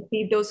you have to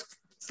feed those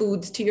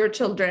foods to your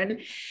children,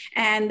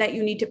 and that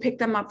you need to pick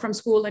them up from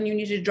school and you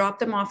need to drop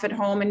them off at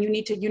home, and you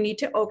need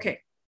to, okay,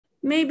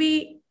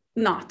 maybe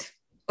not.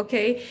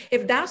 Okay.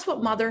 If that's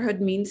what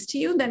motherhood means to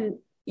you, then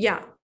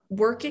yeah,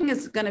 working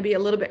is going to be a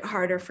little bit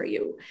harder for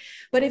you.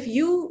 But if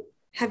you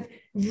have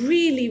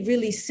really,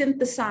 really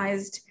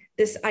synthesized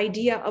this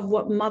idea of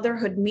what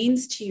motherhood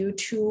means to you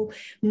to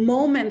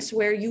moments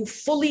where you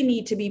fully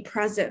need to be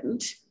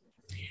present.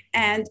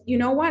 And you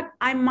know what?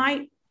 I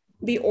might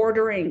be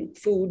ordering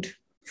food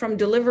from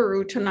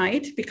Deliveroo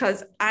tonight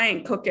because I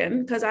ain't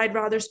cooking, because I'd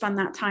rather spend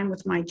that time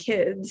with my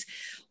kids.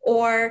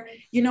 Or,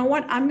 you know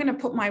what? I'm going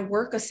to put my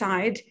work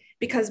aside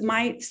because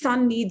my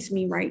son needs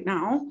me right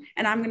now,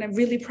 and I'm going to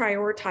really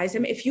prioritize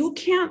him. If you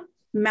can't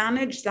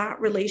manage that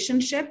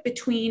relationship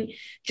between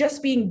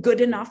just being good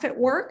enough at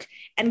work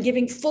and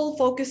giving full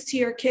focus to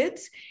your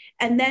kids,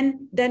 and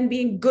then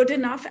being good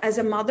enough as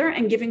a mother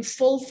and giving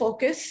full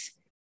focus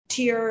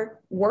to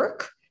your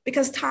work,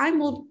 because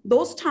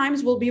those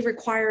times will be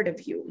required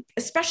of you,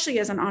 especially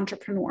as an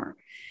entrepreneur.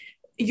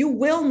 You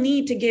will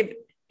need to give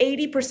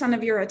 80%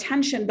 of your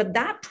attention, but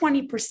that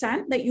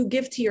 20% that you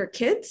give to your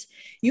kids,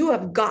 you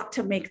have got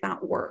to make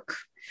that work.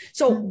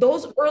 So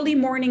those early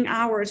morning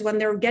hours when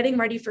they're getting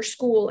ready for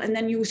school, and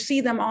then you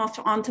see them off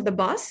onto the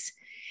bus,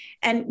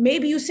 and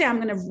maybe you say,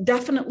 I'm going to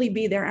definitely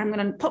be there. I'm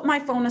going to put my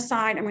phone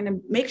aside. I'm going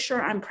to make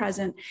sure I'm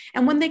present.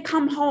 And when they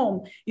come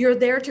home, you're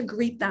there to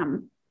greet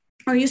them,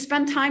 or you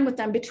spend time with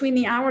them between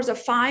the hours of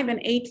 5 and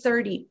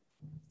 8:30.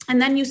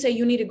 And then you say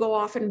you need to go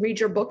off and read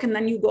your book, and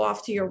then you go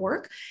off to your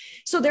work.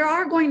 So there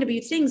are going to be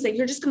things that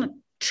you're just going to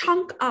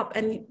chunk up,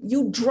 and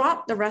you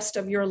drop the rest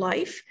of your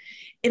life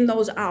in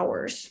those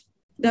hours.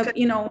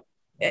 You know,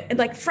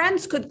 like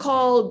friends could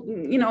call,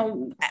 you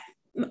know,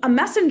 a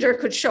messenger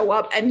could show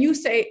up and you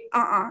say,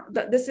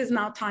 this is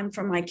now time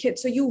for my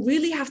kids. So you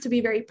really have to be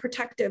very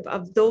protective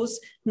of those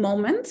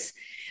moments.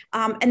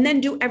 And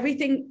then do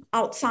everything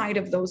outside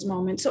of those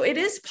moments. So it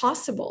is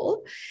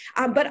possible,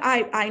 but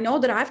I know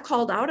that I've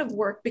called out of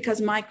work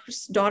because my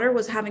daughter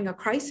was having a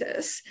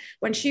crisis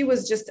when she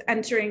was just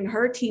entering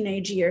her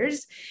teenage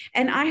years,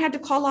 and I had to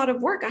call out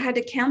of work. I had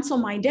to cancel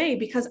my day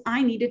because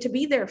I needed to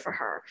be there for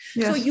her.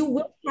 Yes. So you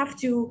will have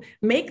to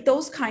make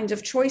those kinds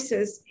of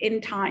choices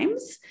in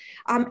times.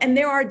 And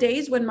there are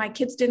days when my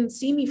kids didn't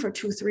see me for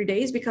 2-3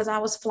 days because I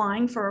was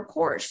flying for a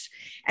course,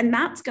 and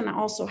that's going to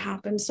also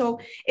happen. So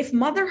if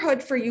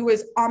motherhood for you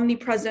is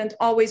omnipresent,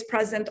 always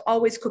present,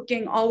 always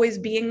cooking, always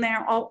being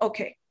there,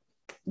 okay,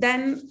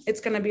 then it's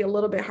going to be a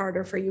little bit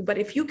harder for you. But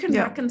if you can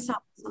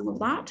reconcile some of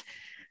that,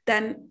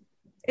 then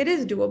it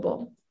is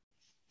doable.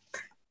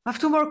 I have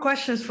 2 more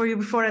questions for you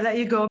before I let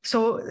you go.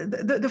 So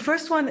the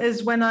first one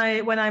is when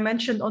I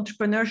mentioned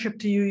entrepreneurship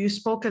to you, you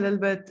spoke a little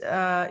bit,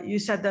 you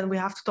said that we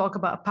have to talk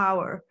about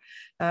power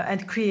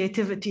and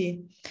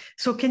creativity.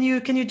 So can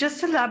you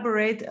just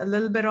elaborate a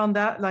little bit on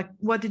that? Like,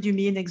 what did you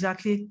mean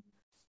exactly?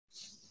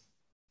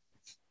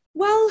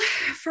 Well,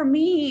 for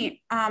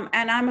me,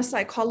 and I'm a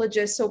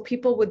psychologist, so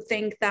people would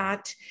think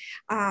that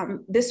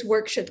this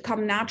work should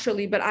come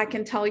naturally, but I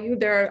can tell you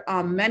there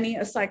are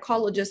many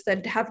psychologists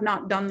that have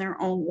not done their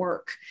own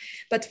work.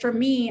 But for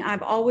me,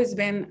 I've always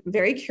been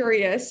very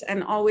curious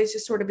and always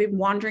just sort of been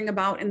wandering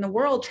about in the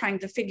world trying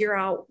to figure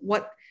out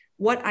what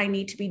I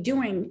need to be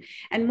doing.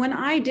 And when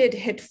I did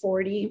hit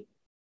 40,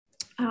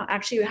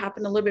 actually it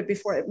happened a little bit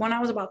before. When I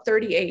was about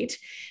 38,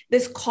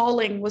 this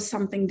calling was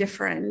something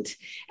different.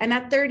 And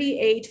at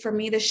 38, for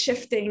me, the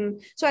shifting,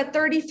 so at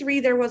 33,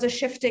 there was a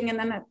shifting. And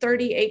then at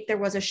 38, there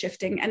was a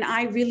shifting. And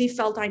I really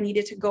felt I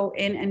needed to go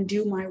in and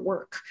do my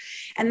work.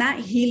 And that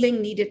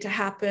healing needed to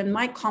happen.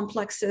 My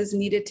complexes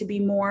needed to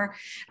be more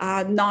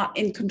not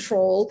in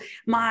control.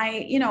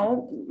 My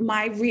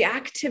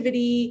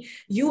reactivity,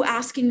 you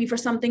asking me for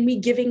something, me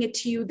giving it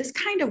to you, this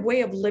kind of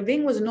way of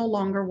living was no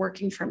longer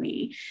working for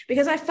me,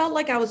 because I felt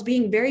like I was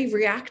being very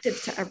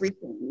reactive to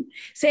everything,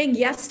 saying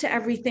yes to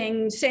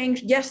everything, saying,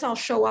 yes, I'll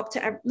show up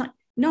to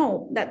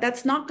no,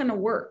 that's not going to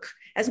work.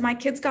 As my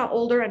kids got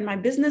older and my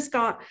business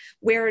got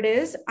where it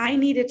is, I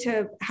needed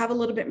to have a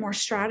little bit more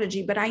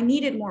strategy, but I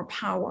needed more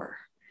power.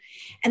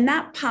 And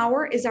that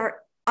power is our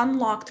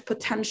unlocked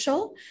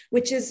potential,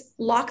 which is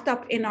locked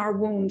up in our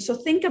wound. So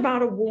think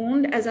about a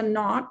wound as a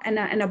knot and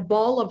a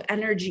ball of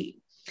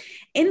energy.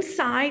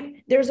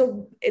 Inside, there's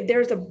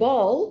a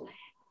ball.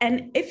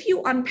 And if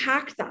you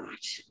unpack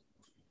that,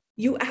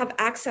 you have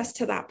access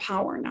to that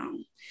power now.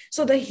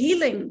 So the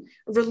healing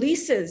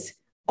releases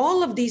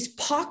all of these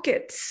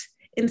pockets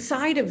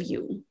inside of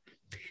you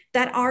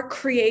that are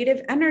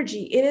creative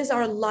energy. It is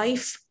our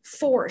life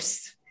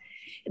force.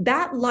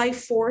 That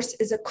life force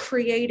is a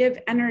creative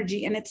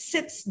energy, and it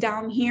sits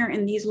down here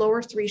in these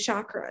lower 3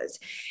 chakras.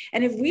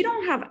 And if we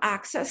don't have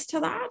access to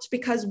that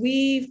because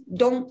we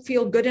don't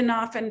feel good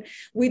enough, and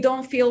we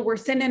don't feel we're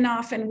thin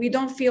enough, and we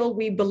don't feel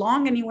we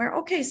belong anywhere,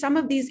 okay, some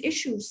of these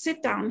issues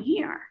sit down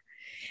here.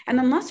 And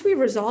unless we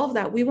resolve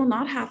that, we will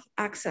not have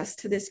access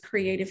to this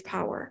creative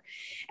power.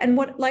 And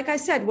like I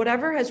said,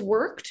 whatever has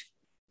worked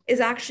is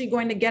actually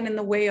going to get in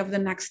the way of the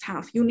next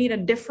half. You need a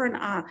different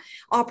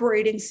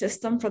operating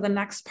system for the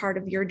next part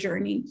of your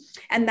journey.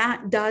 And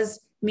that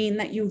does mean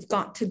that you've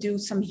got to do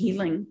some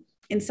healing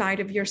inside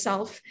of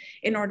yourself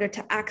in order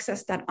to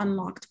access that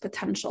unlocked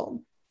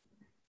potential,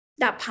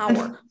 that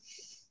power.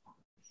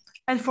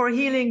 And for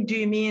healing, do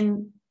you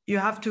mean you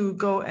have to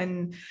go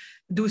and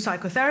do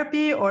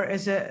psychotherapy, or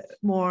is it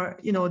more,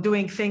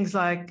 doing things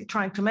like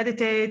trying to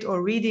meditate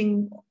or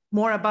reading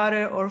more about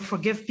it or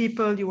forgive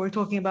people? You were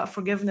talking about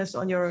forgiveness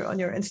on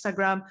your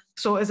Instagram.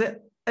 So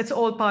it's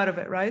all part of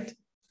it, right?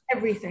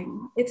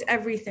 Everything. It's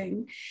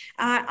everything.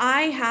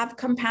 I have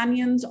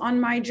companions on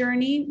my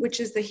journey,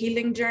 which is the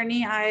healing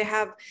journey. I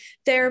have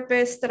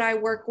therapists that I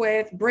work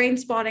with, brain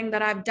spotting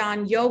that I've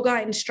done, yoga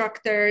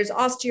instructors,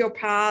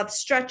 osteopaths,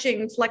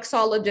 stretching,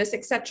 flexologists,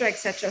 et cetera, et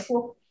cetera.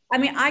 So, I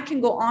mean, I can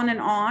go on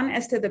and on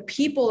as to the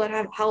people that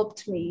have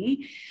helped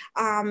me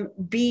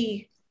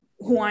be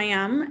who I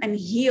am and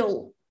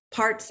heal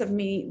parts of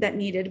me that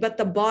needed, but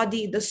the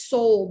body, the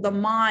soul, the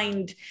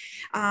mind,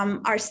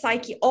 our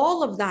psyche,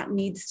 all of that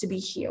needs to be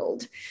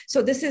healed.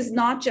 So this is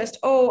not just,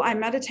 oh, I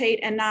meditate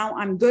and now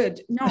I'm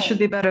good. No, it should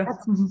be better.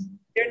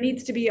 There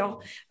needs to be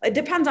it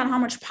depends on how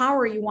much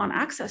power you want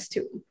access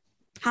to.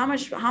 How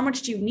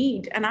much do you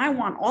need? And I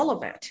want all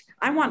of it.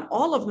 I want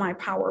all of my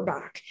power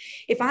back.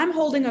 If I'm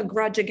holding a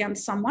grudge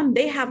against someone,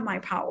 they have my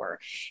power.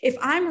 If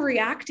I'm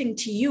reacting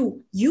to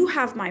you, you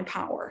have my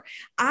power.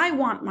 I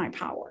want my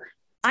power.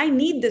 I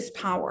need this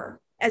power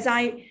as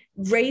I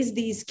raise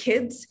these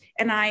kids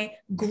and I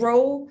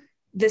grow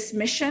this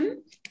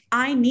mission.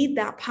 I need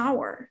that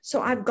power.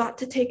 So I've got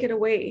to take it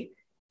away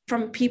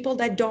from people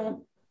that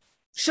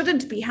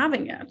shouldn't be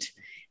having it.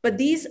 But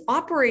these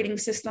operating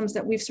systems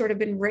that we've sort of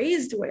been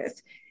raised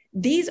with,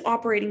 these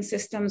operating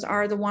systems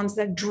are the ones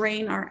that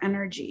drain our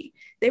energy.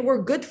 They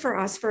were good for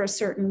us for a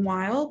certain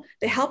while.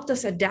 They helped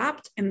us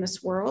adapt in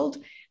this world,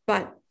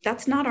 but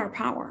that's not our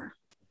power.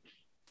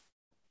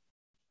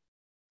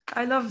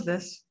 I love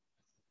this.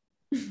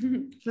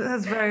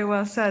 That's very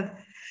well said.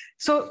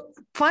 So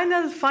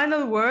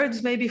final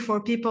words, maybe for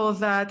people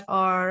that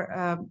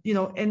are,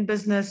 in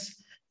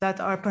business, that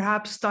are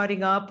perhaps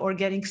starting up or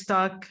getting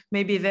stuck.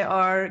 Maybe they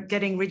are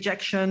getting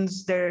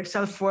rejections. Their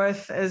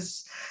self-worth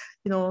is,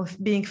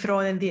 being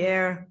thrown in the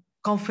air.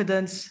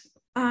 Confidence.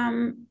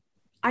 I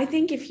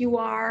think if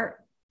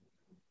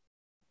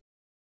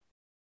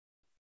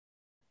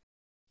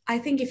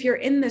you're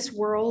in this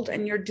world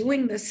and you're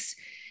doing this,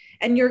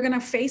 and you're going to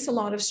face a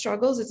lot of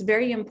struggles, it's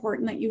very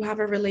important that you have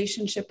a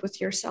relationship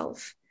with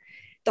yourself.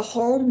 The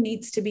home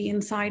needs to be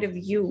inside of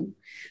you.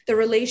 The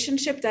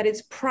relationship that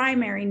is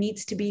primary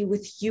needs to be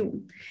with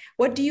you.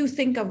 What do you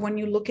think of when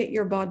you look at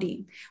your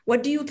body?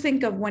 What do you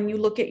think of when you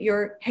look at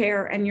your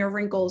hair and your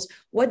wrinkles?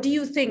 What do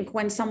you think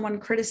when someone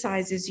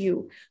criticizes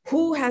you?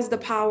 Who has the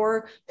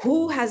power?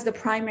 Who has the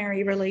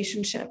primary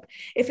relationship?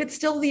 If it's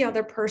still the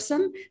other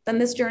person, then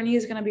this journey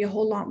is going to be a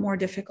whole lot more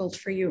difficult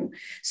for you.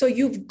 So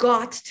you've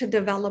got to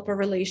develop a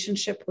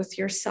relationship with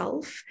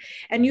yourself,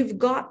 and you've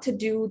got to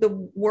do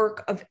the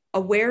work of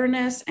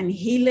awareness and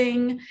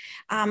healing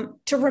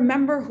to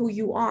remember who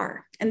you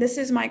are. And this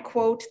is my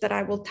quote that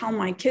I will tell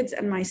my kids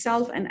and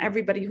myself and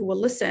everybody who will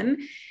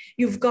listen.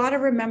 You've got to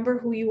remember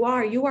who you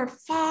are. You are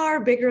far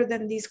bigger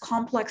than these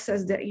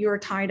complexes that you're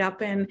tied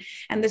up in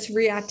and this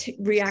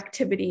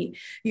reactivity.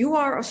 You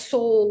are a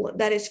soul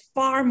that is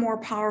far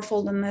more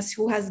powerful than this,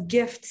 who has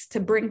gifts to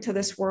bring to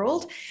this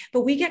world.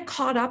 But we get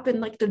caught up in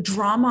like the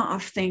drama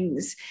of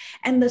things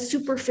and the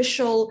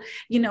superficial,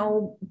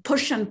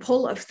 push and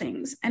pull of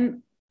things.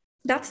 And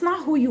that's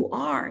not who you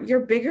are.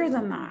 You're bigger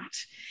than that.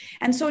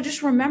 And so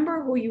just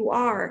remember who you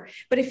are.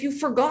 But if you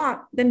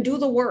forgot, then do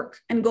the work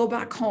and go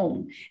back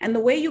home. And the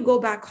way you go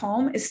back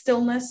home is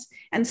stillness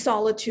and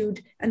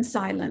solitude and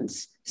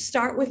silence.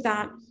 Start with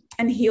that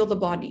and heal the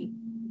body.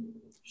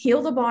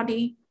 Heal the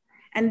body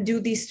and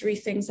do these three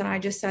things that I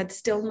just said: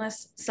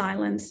 stillness,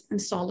 silence,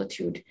 and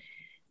solitude.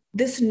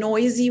 This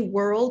noisy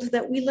world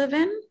that we live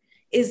in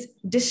is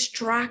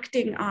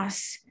distracting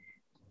us,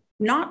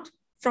 not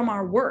from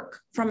our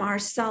work, from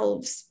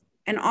ourselves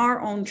and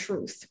our own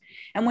truth.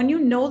 And when you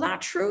know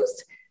that truth,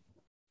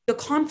 the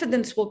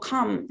confidence will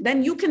come.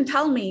 Then you can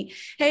tell me,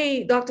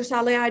 hey, Dr.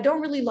 Saleh, I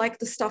don't really like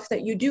the stuff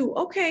that you do.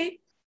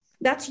 Okay,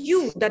 that's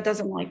you that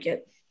doesn't like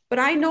it. But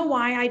I know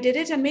why I did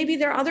it. And maybe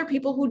there are other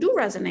people who do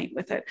resonate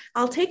with it.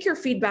 I'll take your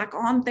feedback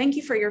on. Thank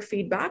you for your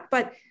feedback.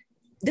 But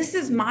this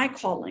is my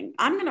calling.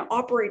 I'm going to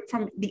operate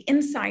from the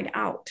inside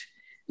out,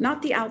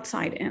 not the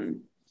outside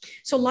in.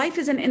 So life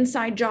is an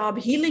inside job.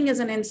 Healing is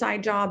an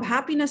inside job.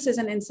 Happiness is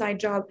an inside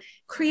job.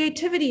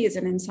 Creativity is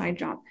an inside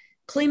job.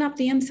 Clean up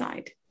the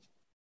inside.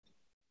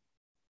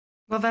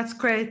 Well, that's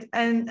great.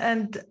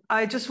 And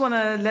I just want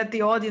to let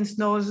the audience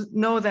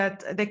know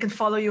that they can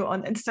follow you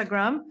on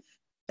Instagram,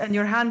 and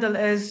your handle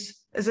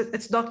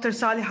it's Dr.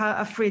 Saliha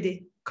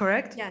Afridi,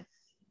 correct? Yeah.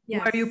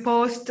 Yes. Where you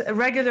post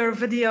regular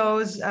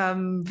videos,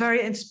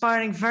 very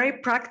inspiring, very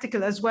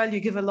practical as well. You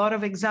give a lot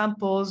of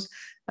examples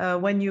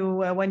when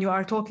you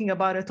are talking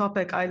about a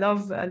topic. I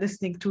love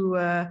listening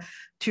to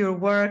your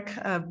work.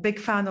 A big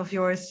fan of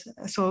yours.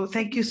 So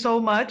thank you so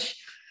much.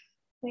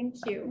 Thank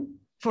you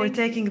for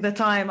taking the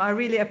time. I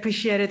really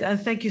appreciate it, and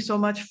thank you so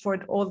much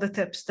for all the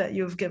tips that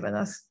you've given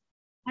us.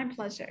 My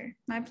pleasure.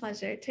 My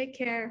pleasure. Take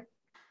care.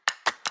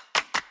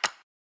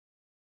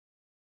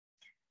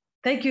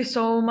 Thank you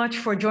so much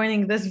for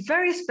joining this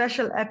very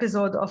special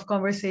episode of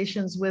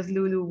Conversations with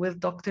Lulu with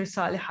Dr.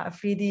 Saliha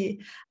Afridi.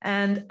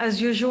 And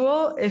as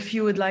usual, if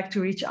you would like to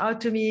reach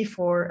out to me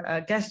for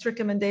guest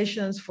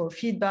recommendations, for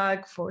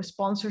feedback, for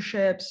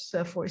sponsorships,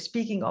 for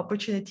speaking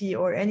opportunity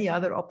or any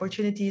other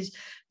opportunities,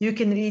 you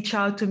can reach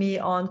out to me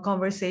on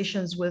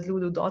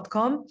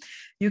conversationswithlulu.com.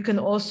 You can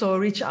also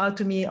reach out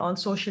to me on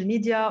social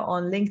media,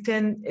 on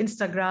LinkedIn,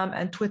 Instagram,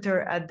 and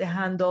Twitter at the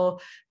handle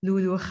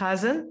Lulu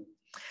Khazen.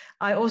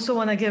 I also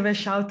want to give a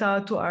shout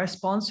out to our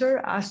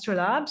sponsor,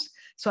 Astrolabs.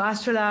 So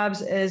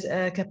Astrolabs is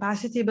a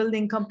capacity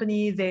building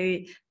company.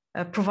 They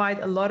provide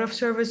a lot of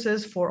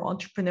services for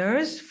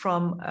entrepreneurs,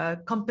 from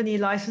company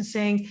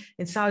licensing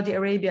in Saudi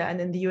Arabia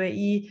and in the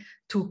UAE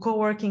to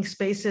co-working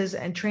spaces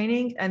and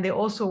training. And they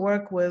also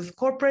work with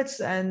corporates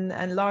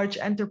and large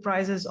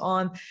enterprises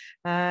on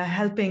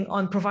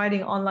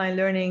providing online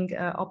learning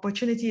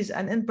opportunities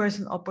and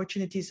in-person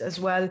opportunities as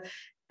well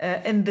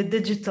in the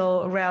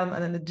digital realm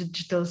and in the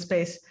digital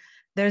space.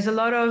 There's a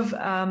lot of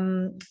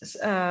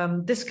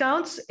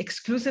discounts,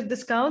 exclusive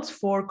discounts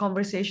for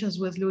Conversations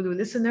with Lulu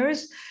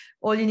listeners.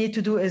 All you need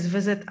to do is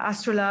visit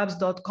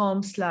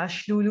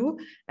astrolabs.com/Lulu,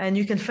 and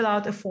you can fill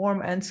out a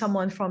form and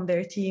someone from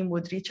their team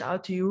would reach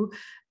out to you.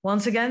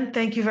 Once again,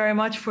 thank you very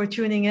much for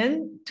tuning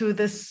in to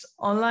this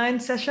online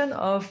session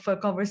of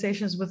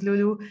Conversations with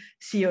Lulu.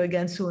 See you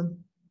again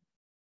soon.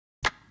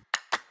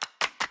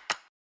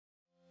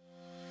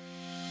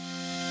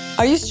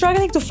 Are you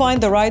struggling to find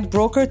the right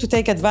broker to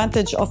take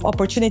advantage of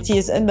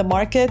opportunities in the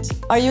market?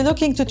 Are you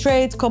looking to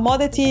trade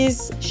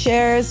commodities,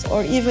 shares,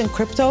 or even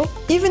crypto?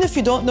 Even if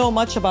you don't know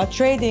much about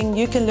trading,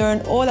 you can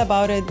learn all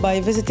about it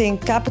by visiting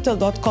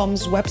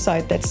Capital.com's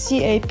website. That's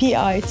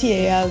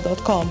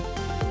capital.com.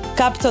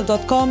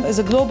 Capital.com is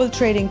a global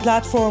trading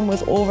platform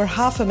with over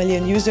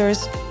 500,000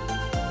 users.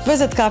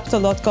 Visit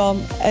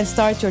Capital.com and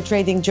start your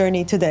trading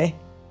journey today.